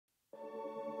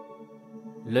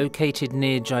Located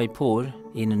near Jaipur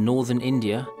in northern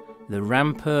India, the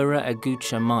Rampura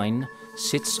Agucha mine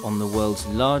sits on the world's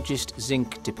largest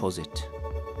zinc deposit.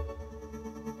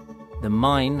 The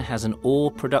mine has an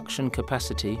ore production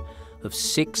capacity of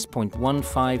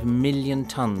 6.15 million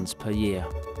tons per year.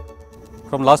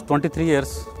 From last 23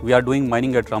 years, we are doing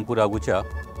mining at Rampura Agucha,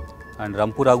 and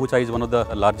Rampura Agucha is one of the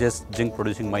largest zinc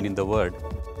producing mine in the world.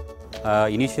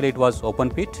 Initially it was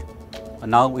open pit,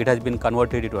 and now it has been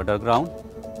converted into underground.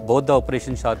 Both the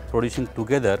operations are producing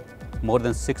together more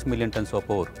than 6 million tons of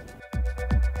ore.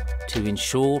 To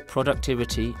ensure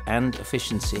productivity and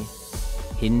efficiency,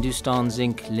 Hindustan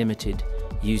Zinc Limited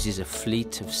uses a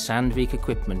fleet of Sandvik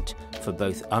equipment for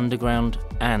both underground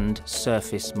and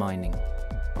surface mining.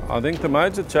 I think the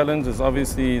major challenge is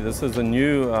obviously this is a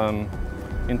new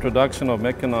introduction of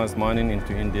mechanized mining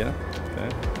into India. Okay?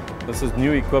 This is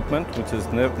new equipment which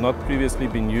has not previously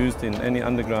been used in any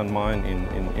underground mine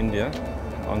in India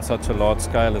on such a large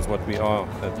scale as what we are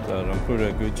at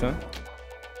Rampura Agucha.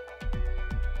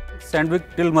 Sandvik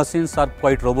drill machines are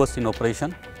quite robust in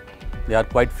operation. They are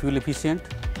quite fuel efficient,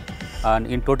 and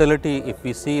in totality, if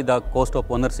we see the cost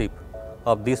of ownership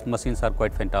of these machines are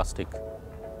quite fantastic.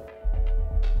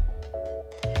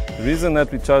 The reason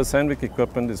that we chose Sandvik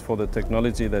equipment is for the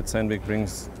technology that Sandvik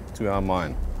brings to our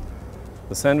mine.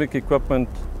 The Sandvik equipment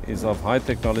is of high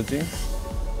technology.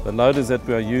 The loaders that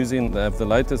we are using, they have the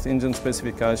latest engine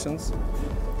specifications.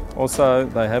 Also,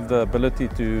 they have the ability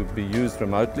to be used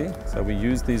remotely, so we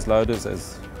use these loaders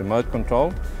as remote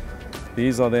control.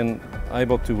 These are then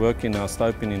able to work in our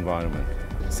stoping environment.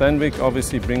 Sandvik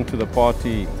obviously bring to the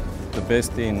party the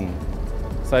best in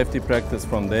safety practice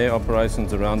from their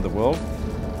operations around the world,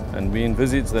 and we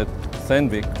envisage that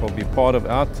Sandvik will be part of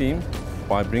our team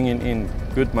by bringing in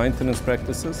good maintenance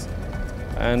practices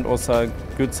and also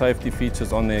good safety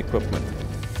features on their equipment.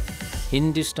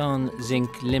 Hindustan Zinc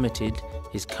Limited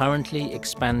is currently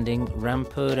expanding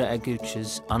Rampura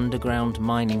Agucha's underground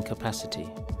mining capacity.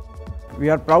 We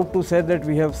are proud to say that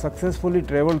we have successfully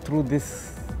travelled through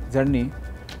this journey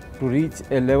to reach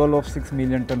a level of 6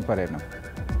 million ton per annum.